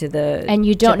questions come to the and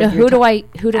you don't know who do I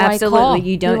call? Absolutely,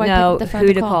 you don't know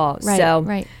who to call. Right, so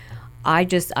right.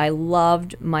 I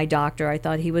loved my doctor. I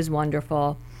thought he was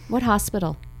wonderful. What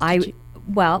hospital?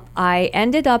 I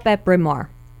ended up at Bryn Mawr.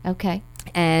 Okay.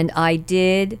 And I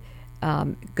did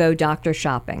go doctor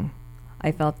shopping.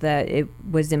 I felt that it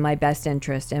was in my best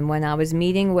interest. And when I was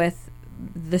meeting with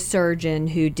the surgeon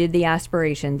who did the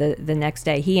aspiration the next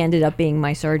day, he ended up being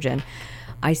my surgeon.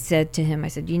 I said to him,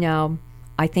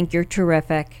 I think you're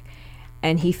terrific.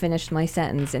 And he finished my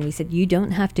sentence, and he said, you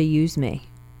don't have to use me.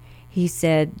 He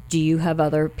said, do you have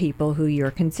other people who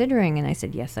you're considering? And I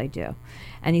said, yes, I do.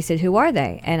 And he said, who are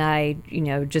they? And I,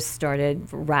 just started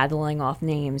rattling off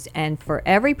names. And for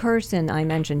every person I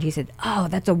mentioned, he said, oh,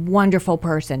 that's a wonderful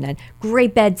person, and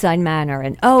great bedside manner,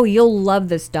 and oh, you'll love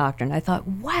this doctor. And I thought,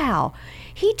 wow,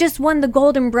 he just won the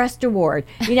Golden Breast Award.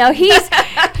 He's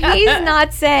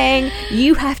not saying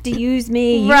you have to use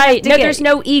me. Right. No, there's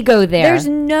no ego there. There's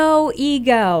no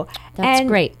ego. That's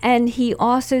great. And he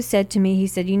also said to me, he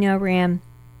said, Ram,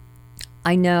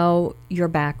 I know your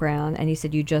background. And he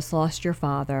said, you just lost your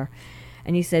father.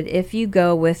 And he said, if you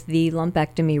go with the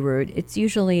lumpectomy route, it's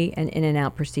usually an in and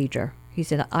out procedure. He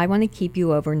said, I want to keep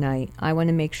you overnight. I want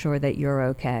to make sure that you're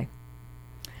okay.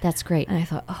 That's great. And I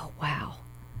thought, oh, wow.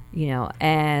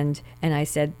 And I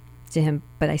said to him,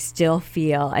 but I still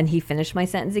feel, and he finished my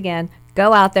sentence again,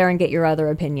 go out there and get your other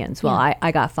opinions. Well, Yeah.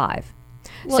 I got 5.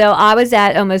 Well, so I was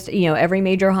at almost, every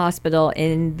major hospital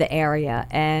in the area.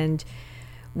 And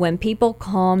when people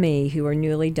call me who are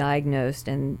newly diagnosed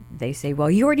and they say, well,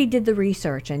 you already did the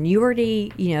research and you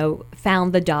already,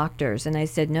 found the doctors. And I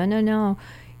said, no.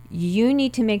 You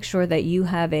need to make sure that you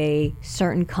have a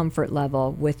certain comfort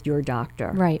level with your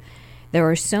doctor. Right. There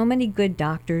are so many good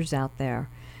doctors out there.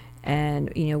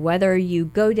 And, whether you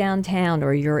go downtown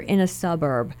or you're in a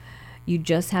suburb, you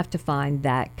just have to find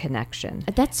that connection.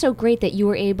 That's so great that you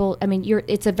were able,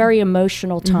 it's a very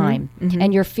emotional time,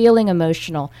 and you're feeling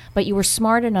emotional, but you were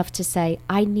smart enough to say,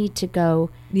 I need to go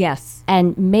Yes.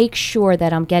 and make sure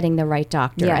that I'm getting the right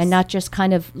doctor, Yes. and not just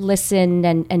kind of listen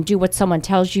and do what someone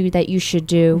tells you that you should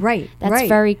do. Right. That's right.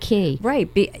 very key. Right.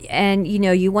 And,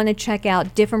 you want to check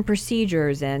out different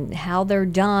procedures and how they're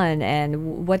done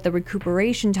and what the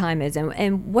recuperation time is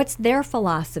and what's their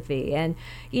philosophy. And,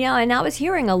 and I was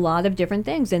hearing a lot of different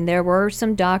things. And there were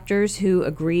some doctors who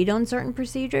agreed on certain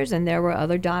procedures, and there were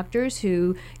other doctors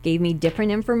who gave me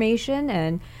different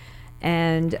information.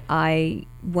 And I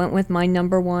went with my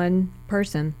number one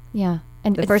person. Yeah.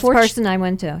 And The first person I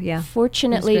went to, yeah.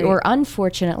 Fortunately It was great. or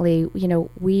unfortunately,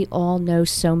 we all know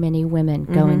so many women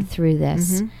going through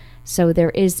this. So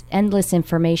there is endless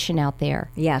information out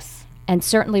there. Yes. And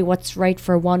certainly what's right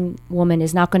for one woman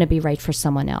is not going to be right for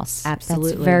someone else.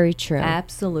 Absolutely. That's very true.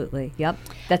 Absolutely. Yep.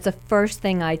 That's the first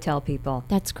thing I tell people.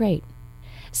 That's great.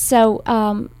 So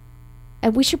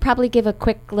and we should probably give a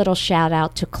quick little shout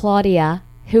out to Claudia,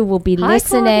 who will be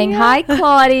listening. Claudia. Hi,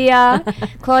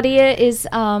 Claudia. Claudia is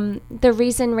the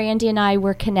reason Randi and I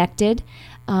were connected.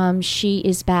 She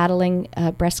is battling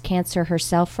breast cancer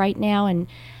herself right now and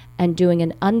doing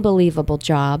an unbelievable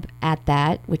job at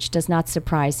that, which does not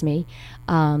surprise me.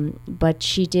 But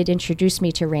she did introduce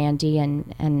me to Randi,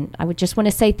 and I would just want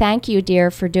to say thank you,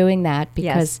 dear, for doing that,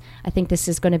 because I think this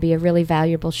is going to be a really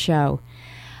valuable show.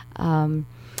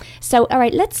 So, all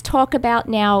right, let's talk about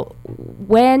now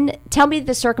tell me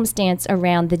the circumstance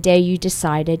around the day you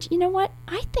decided, you know what,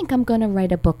 I think I'm going to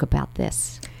write a book about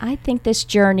this. I think this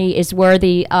journey is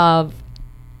worthy of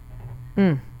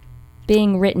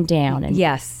being written down. And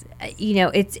yes.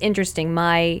 It's interesting.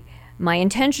 My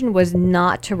intention was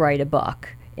not to write a book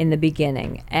in the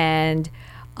beginning. And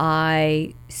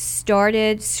I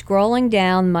started scrolling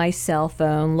down my cell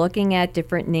phone, looking at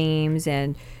different names,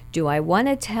 and do I want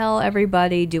to tell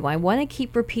everybody? Do I want to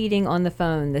keep repeating on the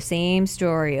phone the same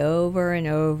story over and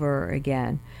over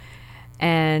again?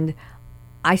 And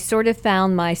I sort of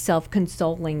found myself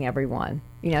consoling everyone.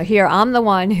 Here I'm the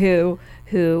one who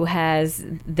has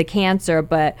the cancer,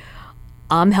 but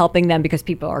I'm helping them because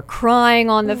people are crying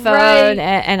on the phone. Right.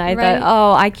 And I thought,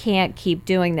 oh, I can't keep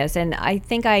doing this. And I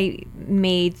think I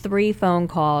made 3 phone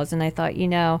calls, and I thought,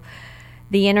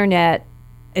 the internet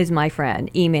is my friend,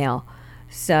 email.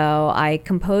 So I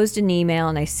composed an email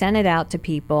and I sent it out to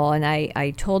people, and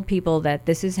I told people that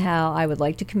this is how I would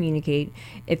like to communicate.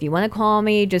 If you want to call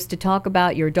me just to talk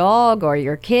about your dog or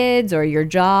your kids or your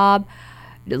job,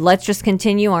 let's just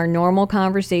continue our normal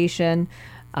conversation.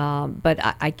 But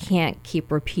I can't keep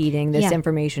repeating this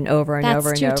information over and over and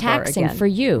over again. That's too taxing for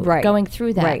you, going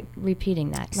through that,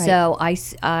 repeating that. Right. So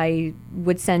I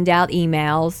would send out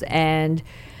emails, and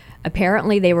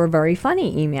apparently they were very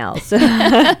funny emails.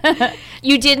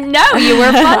 You didn't know you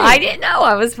were funny. I didn't know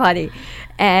I was funny.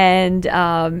 And,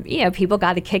 people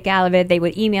got a kick out of it. They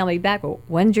would email me back, well,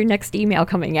 when's your next email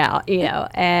coming out?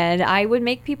 And I would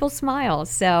make people smile.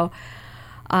 So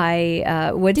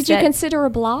I would. Did you consider a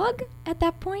blog at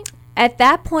that point? At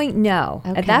that point, no.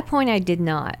 Okay. At that point, I did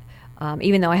not,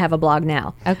 even though I have a blog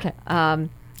now. Okay.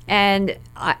 And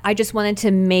I just wanted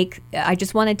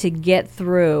to get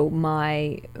through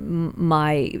my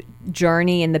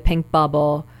journey in the pink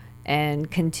bubble and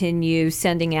continue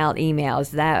sending out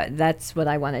emails. That's what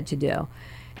I wanted to do.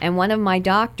 And one of my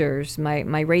doctors, my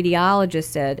radiologist,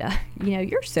 said,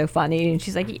 you're so funny. And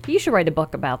she's like, you should write a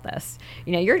book about this.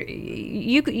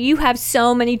 You have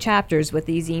so many chapters with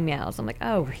these emails. I'm like,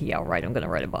 oh, yeah, right, I'm going to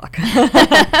write a book.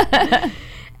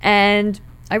 And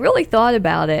I really thought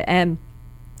about it. And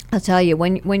I'll tell you,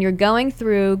 when you're going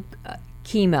through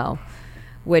chemo,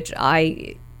 which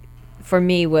for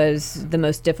me was the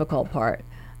most difficult part,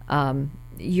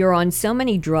 you're on so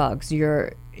many drugs.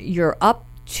 You're up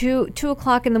 2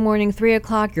 o'clock in the morning, 3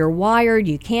 o'clock, you're wired,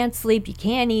 you can't sleep, you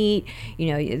can't eat,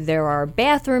 there are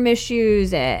bathroom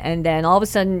issues, and then all of a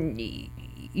sudden,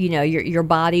 your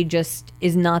body just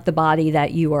is not the body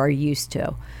that you are used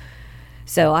to.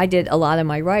 So I did a lot of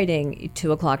my writing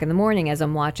 2 o'clock in the morning as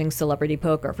I'm watching celebrity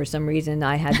poker. For some reason,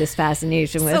 I had this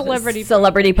fascination with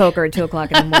celebrity poker at 2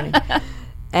 o'clock in the morning.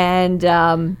 And,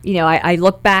 I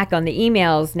look back on the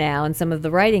emails now and some of the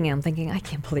writing, and I'm thinking, I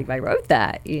can't believe I wrote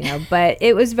that, but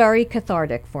it was very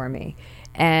cathartic for me.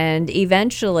 And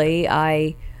eventually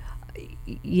I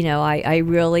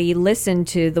really listened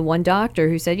to the one doctor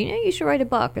who said, you should write a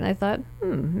book. And I thought,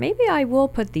 maybe I will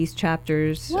put these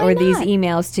chapters these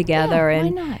emails together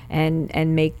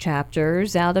and make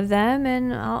chapters out of them,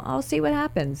 and I'll see what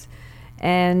happens.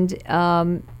 And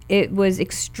it was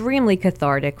extremely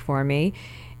cathartic for me.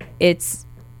 It's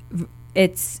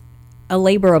a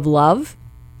labor of love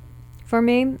for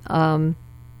me.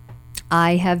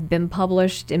 I have been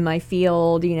published in my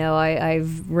field.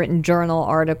 I've written journal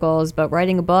articles, but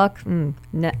writing a book,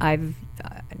 I've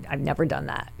never done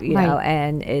that. You know,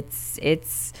 and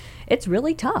it's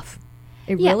really tough.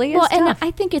 It really is tough. And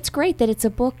I think it's great that it's a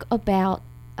book about.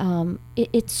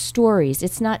 It's stories.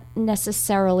 It's not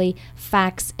necessarily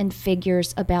facts and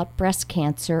figures about breast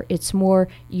cancer. It's more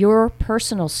your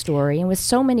personal story. And with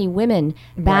so many women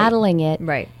battling it,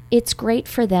 it's great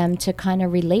for them to kind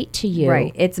of relate to you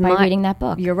by reading that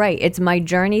book. You're right. It's my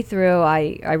journey through,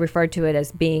 I refer to it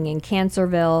as being in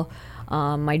Cancerville,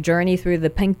 my journey through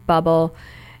the pink bubble.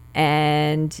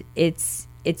 And it's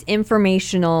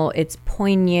informational, it's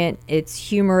poignant, it's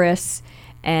humorous.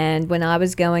 And when I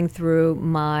was going through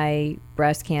my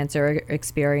breast cancer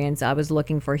experience, I was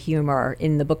looking for humor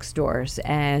in the bookstores.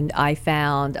 And I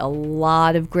found a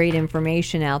lot of great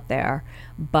information out there,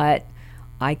 but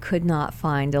I could not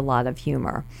find a lot of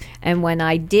humor. And when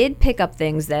I did pick up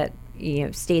things that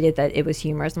stated that it was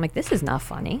humorous, I'm like, this is not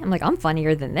funny. I'm like, I'm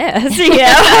funnier than this. They're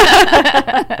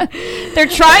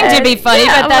trying to be funny,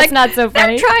 but that's not so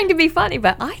funny. They're trying to be funny,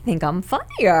 but I think I'm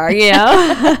funnier,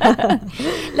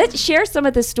 Let's share some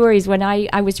of the stories. When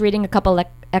I was reading a couple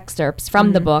excerpts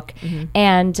from the book,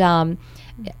 and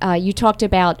you talked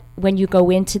about when you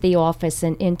go into the office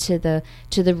and into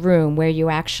the room where you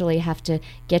actually have to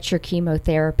get your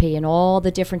chemotherapy, and all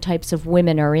the different types of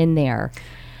women are in there.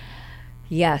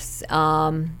 Yes.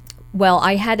 Well,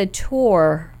 I had a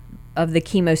tour of the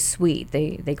chemo suite.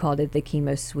 They called it the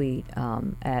chemo suite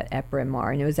at Bryn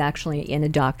Mawr, and it was actually in a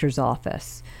doctor's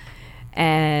office.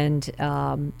 And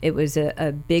it was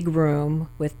a big room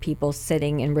with people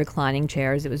sitting in reclining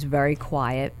chairs. It was very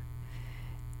quiet.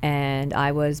 And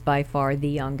I was by far the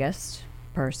youngest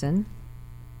person.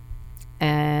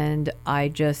 And I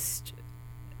just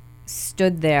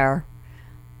stood there,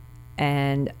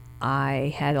 and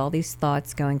I had all these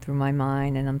thoughts going through my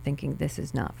mind, and I'm thinking, this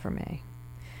is not for me.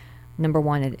 Number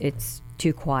one, it's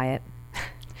too quiet.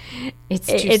 It's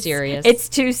too serious. It's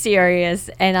too serious,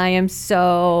 and I am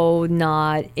so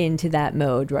not into that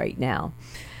mode right now.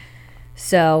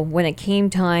 So when it came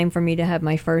time for me to have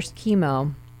my first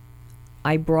chemo,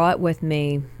 I brought with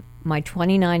me my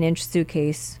 29-inch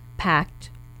suitcase packed,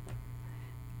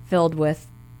 filled with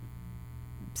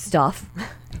stuff,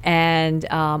 and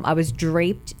I was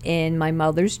draped in my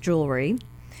mother's jewelry.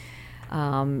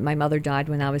 My mother died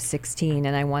when I was 16,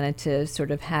 and I wanted to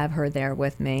sort of have her there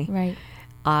with me. Right.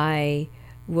 I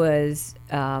was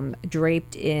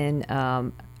draped in,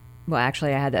 well,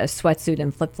 actually, I had a sweatsuit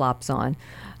and flip-flops on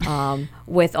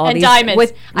with all and these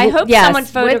diamonds. I hope someone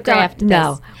photographed this.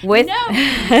 No, with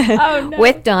Oh, no.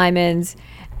 with diamonds,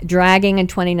 dragging a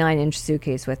 29-inch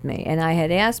suitcase with me. And I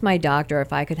had asked my doctor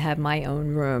if I could have my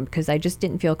own room because I just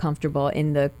didn't feel comfortable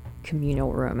in the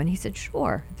communal room. And he said,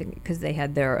 sure, because they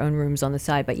had their own rooms on the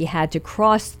side, but you had to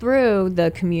cross through the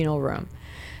communal room.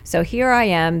 So here I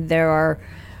am. There are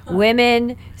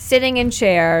women sitting in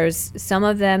chairs. Some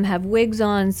of them have wigs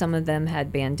on. Some of them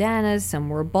had bandanas. Some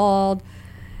were bald.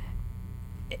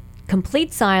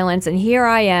 Complete silence. And here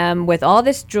I am with all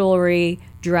this jewelry,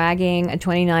 dragging a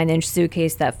 29-inch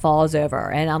suitcase that falls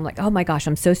over. And I'm like, oh my gosh,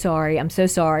 I'm so sorry. I'm so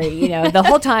sorry. You know, the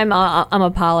whole time I'm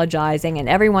apologizing, and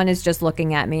everyone is just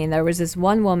looking at me. And there was this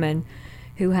one woman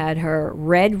who had her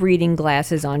red reading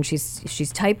glasses on.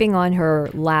 She's typing on her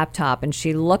laptop, and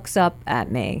she looks up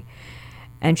at me,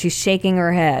 and she's shaking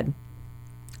her head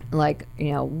like,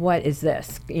 you know, what is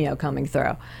this, you know, coming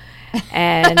through?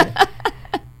 And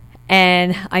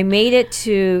and I made it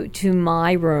to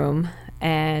my room,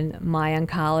 and my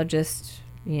oncologist,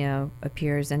 you know,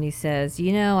 appears, and he says,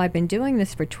 you know, I've been doing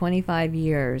this for 25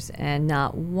 years, and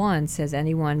not once has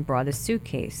anyone brought a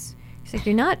suitcase. He's like,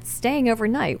 you're not staying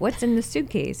overnight. What's in the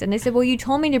suitcase? And I said, well, you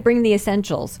told me to bring the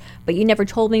essentials, but you never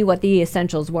told me what the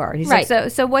essentials were. And he's right. like,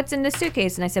 so what's in the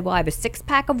suitcase? And I said, well, I have a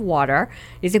 6-pack of water.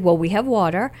 He said, well, we have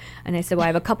water. And I said, well, I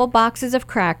have a couple boxes of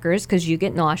crackers because you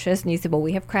get nauseous. And he said, well,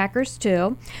 we have crackers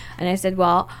too. And I said,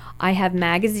 well, I have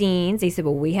magazines. He said,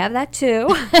 well, we have that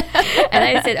too. And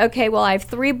I said, okay, well, I have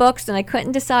 3 books, and I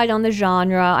couldn't decide on the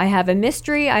genre. I have a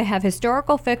mystery, I have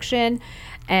historical fiction,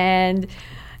 and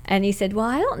he said, well,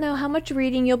 I don't know how much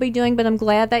reading you'll be doing, but I'm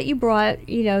glad that you brought,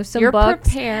 you know, some You're books.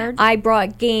 prepared. I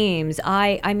brought games.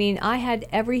 I mean, I had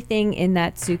everything in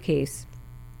that suitcase.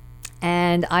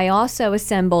 And I also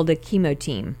assembled a chemo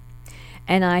team.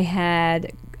 And I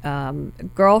had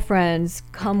girlfriends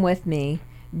come with me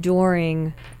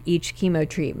during each chemo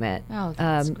treatment. Oh,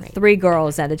 that's great. 3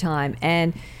 girls at a time.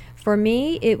 And for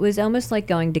me, it was almost like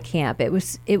going to camp. It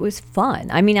was fun.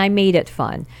 I mean, I made it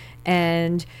fun.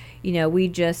 And you know, we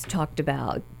just talked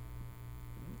about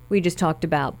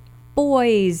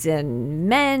boys and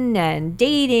men and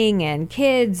dating and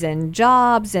kids and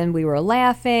jobs, and we were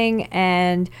laughing.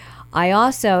 And I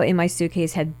also, in my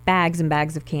suitcase, had bags and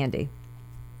bags of candy.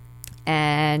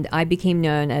 And I became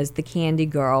known as the candy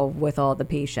girl with all the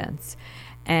patients.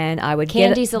 And I would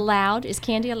Candy's allowed? Is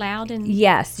candy allowed?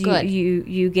 Yes. Good.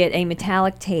 You get a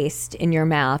metallic taste in your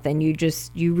mouth, and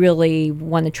you really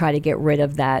want to try to get rid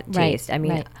of that taste. Right, I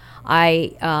mean, right.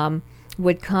 I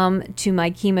would come to my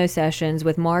chemo sessions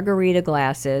with margarita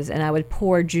glasses, and I would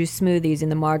pour juice smoothies in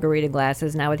the margarita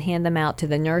glasses, and I would hand them out to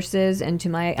the nurses and to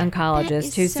my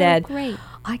oncologist, who said, great.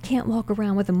 I can't walk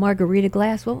around with a margarita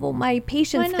glass. What will my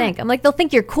patients think? I'm like, they'll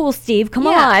think you're cool, Steve. Come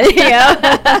on. You know?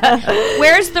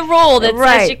 Where's the rule that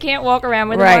Right. says you can't walk around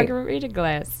with a margarita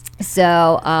glass?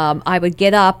 So I would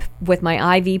get up with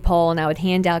my IV pole, and I would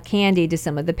hand out candy to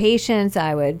some of the patients.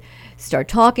 I would start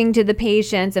talking to the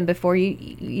patients, and before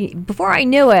I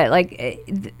knew it,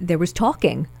 like there was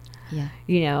talking. Yeah.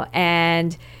 You know,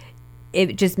 and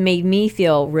it just made me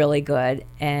feel really good.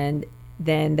 And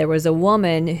then there was a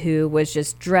woman who was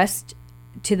just dressed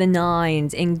to the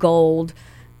nines in gold,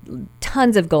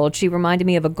 tons of gold. She reminded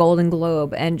me of a Golden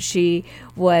Globe, and she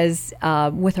was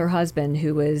with her husband,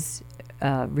 who was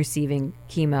receiving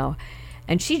chemo,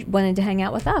 and she wanted to hang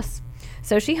out with us.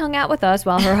 So she hung out with us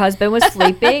while her husband was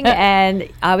sleeping, and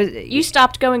You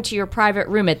stopped going to your private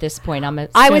room at this point, I'm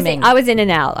assuming. I was in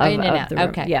and out of the room.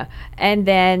 Okay. Yeah. And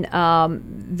then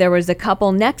there was a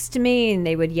couple next to me, and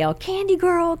they would yell, candy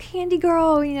girl,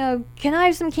 can I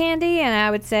have some candy? And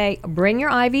I would say, bring your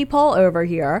IV pole over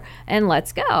here and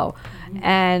let's go.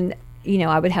 And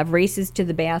I would have races to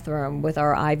the bathroom with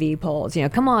our IV poles.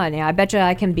 Come on, I bet you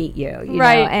I can beat you.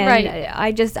 Right, and right.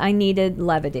 I needed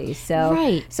levity. So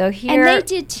right. So here, and they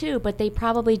did too, but they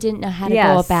probably didn't know how to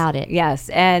go about it. Yes,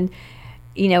 and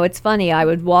it's funny. I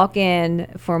would walk in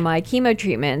for my chemo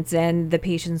treatments, and the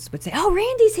patients would say, "Oh,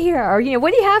 Randy's here," or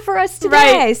 "What do you have for us today?"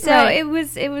 Right, so right.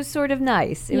 it was sort of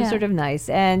nice. It was sort of nice,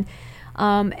 and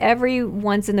every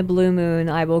once in a blue moon,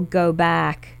 I will go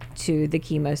back to the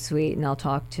chemo suite, and I'll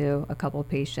talk to a couple of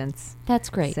patients.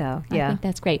 That's great. So I think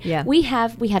that's great. Yeah. We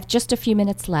have just a few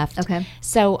minutes left. Okay.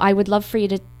 So I would love for you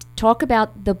to talk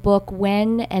about the book,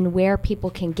 when and where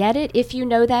people can get it, if you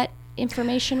know that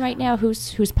information right now,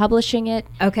 who's publishing it.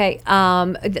 Okay.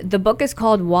 The book is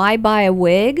called Why Buy a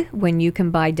Wig When You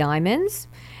Can Buy Diamonds,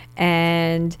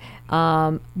 and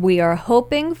we are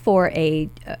hoping for a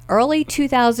early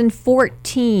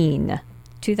 2014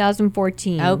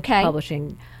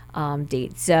 publishing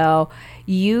date. So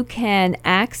you can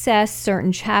access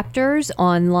certain chapters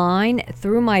online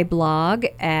through my blog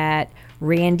at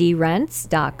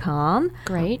randirentz.com.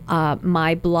 Great.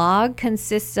 My blog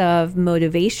consists of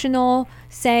motivational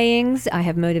sayings. I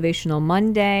have Motivational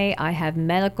Monday. I have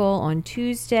medical on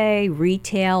Tuesday,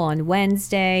 retail on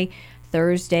Wednesday.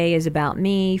 Thursday is about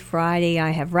me. Friday,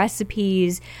 I have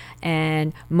recipes,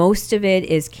 and most of it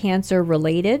is cancer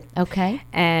related. Okay.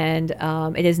 And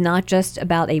it is not just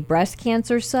about a breast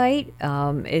cancer site.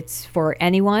 It's for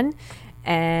anyone.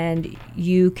 And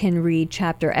you can read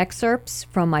chapter excerpts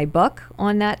from my book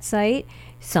on that site.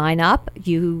 Sign up.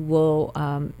 You will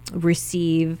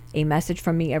receive a message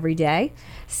from me every day.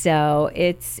 So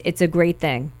it's a great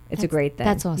thing. It's a great thing.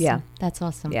 That's awesome. Yeah. That's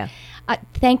awesome. Yeah.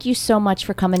 Thank you so much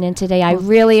for coming in today. I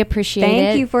really appreciate it.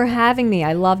 Thank you for having me.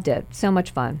 I loved it. So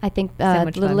much fun. I think So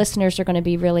much the fun. listeners are going to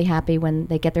be really happy when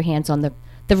they get their hands on the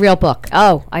real book.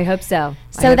 Oh, I hope so.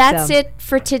 So that's it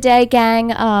for today, gang.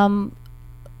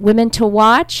 Women to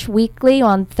Watch weekly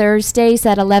on Thursdays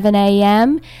at 11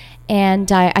 a.m.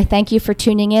 And I thank you for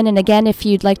tuning in. And again, if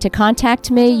you'd like to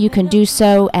contact me, you can do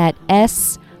so at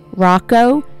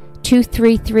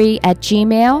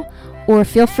srocco233@gmail.com, or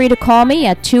feel free to call me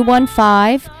at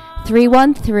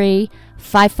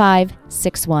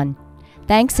 215-313-5561.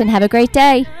 Thanks, and have a great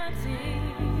day.